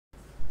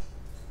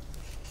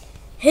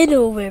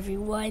Hello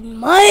everyone,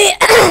 my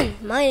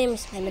my name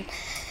is Simon,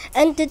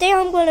 and today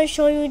I'm gonna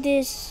show you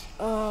this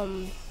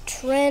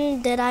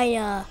trend that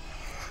I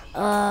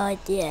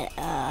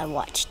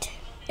watched.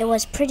 It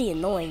was pretty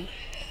annoying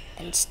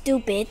and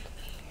stupid,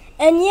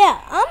 and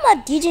yeah, I'm a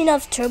DJ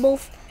Nuff Turbo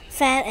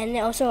fan and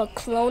also a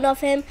clone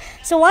of him.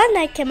 So I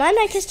like him. I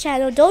like his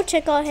channel. Don't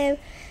check out him.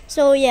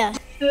 So yeah,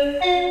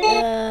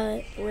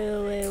 wait.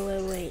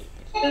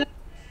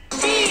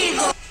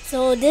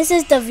 So this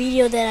is the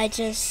video that I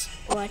just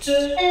watched.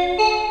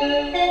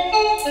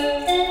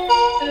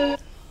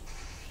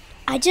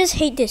 I just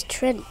hate this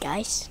trend,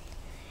 guys.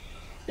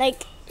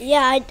 Like,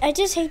 yeah, I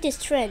just hate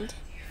this trend.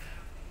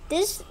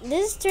 This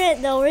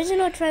trend, the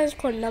original trend is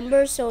called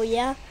numbers. So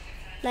yeah,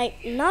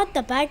 like not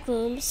the back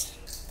rooms,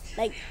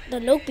 like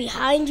the look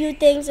behind you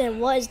things and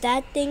what is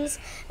that things,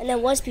 and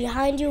then what's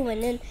behind you,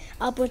 and then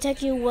I'll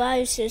protect you while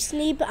you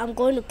sleep. I'm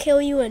going to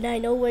kill you, and I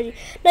know where.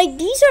 Like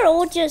these are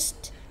all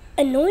just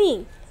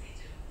annoying.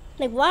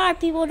 Like why are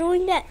people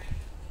doing that?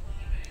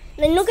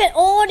 Like look at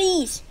all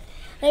these,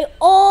 like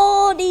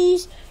all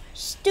these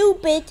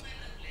stupid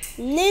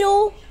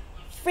little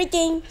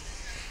freaking.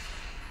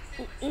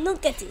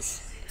 Look at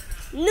this.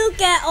 Look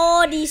at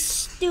all these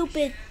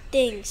stupid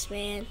things,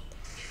 man.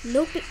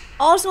 Look at,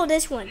 also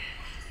this one.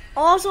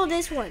 Also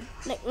this one.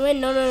 Like no,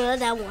 not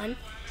that one.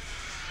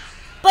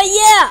 But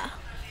yeah.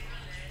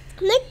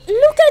 Like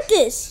look at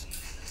this.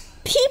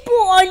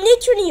 People are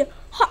literally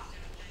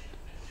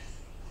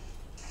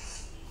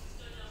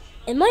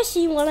Am I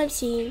seeing what I'm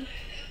seeing?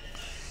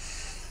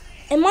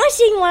 Am I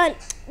seeing what I'm...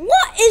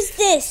 What is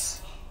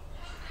this?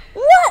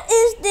 What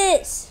is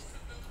this?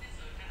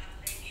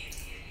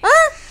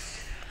 Huh?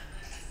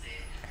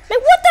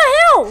 Like what the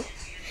hell?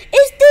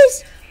 Is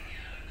this...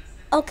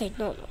 Okay,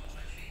 no.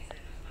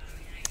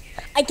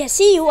 I can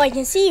see you. I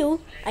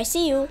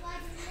see you.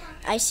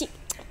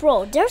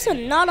 Bro, there's a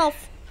lot of...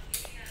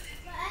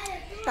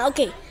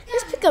 Okay,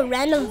 let's pick a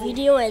random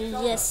video and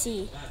just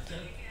see.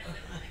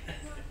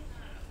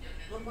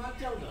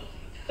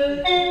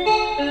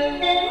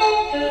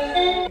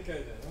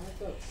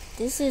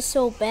 This is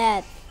so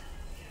bad.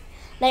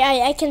 Like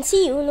I can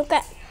see you. Look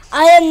at.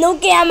 I am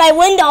looking at my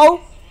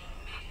window.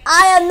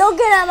 I am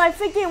looking at my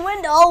freaking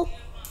window.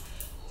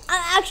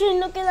 I'm actually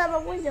looking at my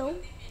window.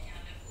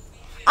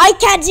 I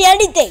can't see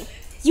anything.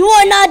 You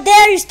are not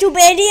there, you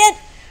stupid idiot.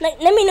 Like,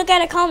 let me look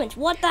at the comments.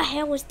 What the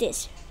hell is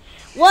this?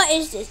 What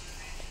is this?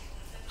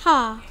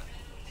 Bro,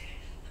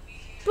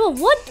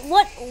 what?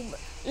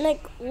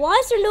 Like, why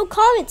is there no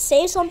comments?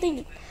 Say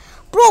something.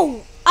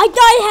 Bro, I thought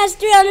it has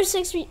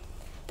 360.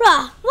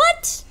 Bruh,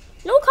 what?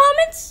 No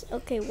comments?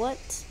 Okay, what?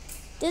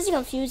 This is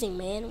confusing,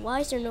 man.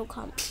 Why is there no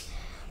comments?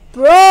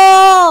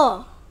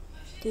 Bro!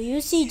 Do you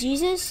see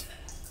Jesus?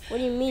 What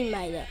do you mean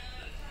by that?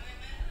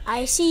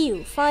 I see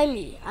you. Find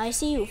me. I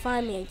see you.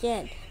 Find me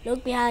again.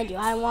 Look behind you.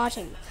 I'm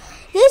watching.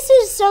 This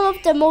is some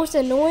of the most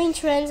annoying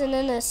trends, and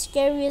then the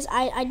scariest.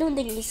 I don't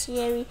think it's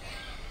scary.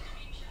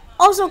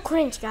 Also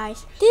cringe,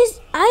 guys.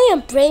 I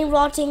am brain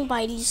rotting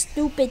by these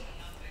stupid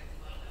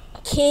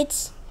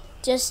kids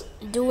just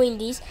doing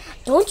these.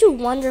 Don't you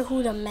wonder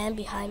who the man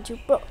behind you,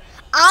 bro?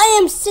 I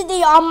am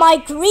sitting on my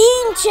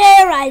green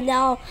chair right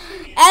now,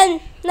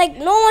 and like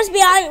no one's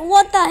behind.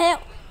 What the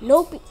hell?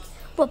 Nope.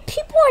 But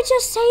people are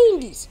just saying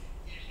these.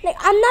 Like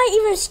I'm not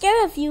even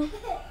scared of you,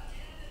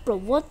 bro.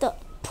 What the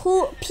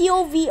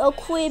POV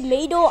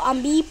Aquemado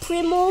Ambi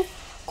Primo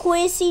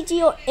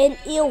Quesitio and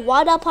Il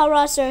Wada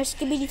Para Sir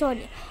Skibidi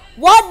Tornado.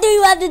 What do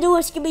you have to do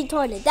with Skibidi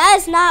Tornado? That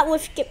is not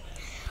with Skip.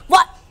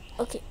 What?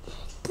 Okay.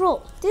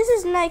 Bro, this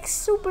is like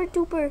super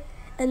duper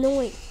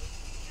annoying.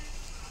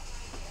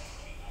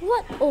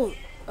 What? Oh,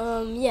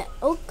 yeah.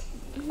 Oh,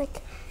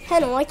 like,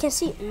 hello, I can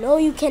see. No,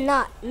 you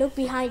cannot. Look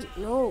behind you.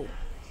 No.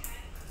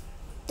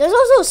 There's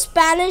also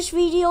Spanish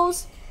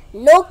videos.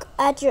 Look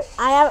at your.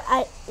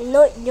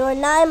 No, you're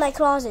not in my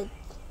closet,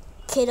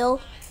 kiddo.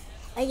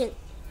 I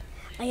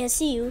can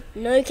see you.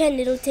 No, you can't,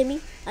 little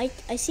Timmy. I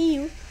see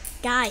you,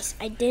 guys.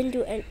 I didn't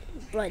do it,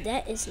 bro.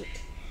 That isn't.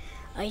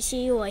 I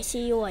see you. Help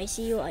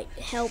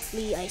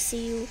me. I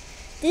see you.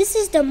 This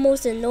is the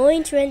most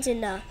annoying trend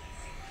in the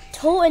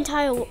whole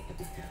entire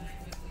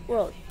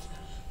world.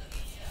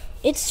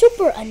 It's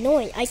super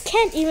annoying. I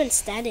can't even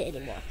stand it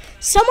anymore.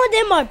 Some of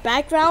them are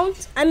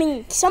backgrounds. I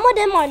mean, some of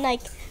them are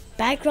like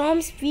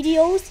backgrounds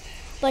videos,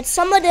 but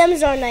some of them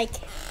are like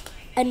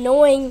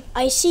annoying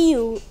I see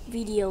you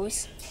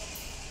videos.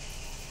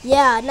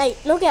 Yeah,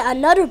 like look at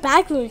another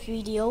background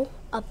video,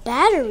 a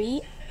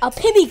battery, a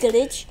Pibby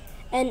glitch,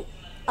 and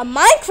a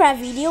Minecraft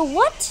video.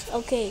 What?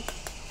 Okay.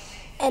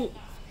 And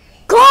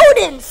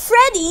Golden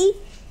Freddy?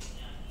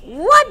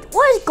 What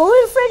is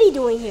Golden Freddy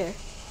doing here?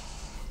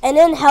 And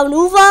then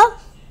Helnuva,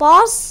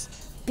 Boss,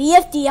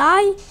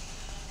 BFDI.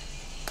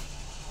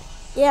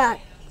 Yeah,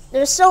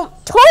 there's some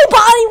Toy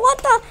Body. What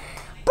the?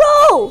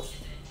 Bro!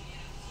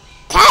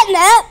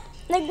 Catnap?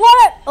 Like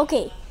what?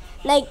 Okay.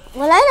 Like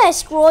when I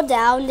scroll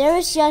down, there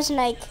is just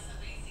like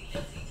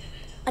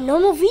a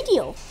normal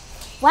video.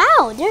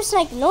 Wow, there's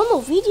like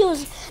normal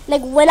videos.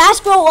 Like when I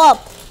scroll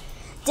up,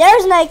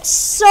 there's like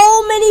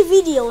so many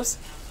videos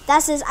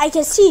That says I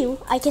can see you.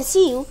 I can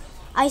see you.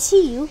 I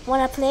see you.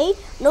 Wanna play?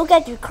 Look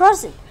at your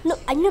cousin.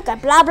 Look, I look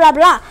at blah blah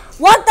blah.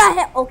 What the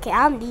hell? Okay,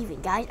 I'm leaving,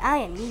 guys.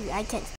 I am leaving. I can't.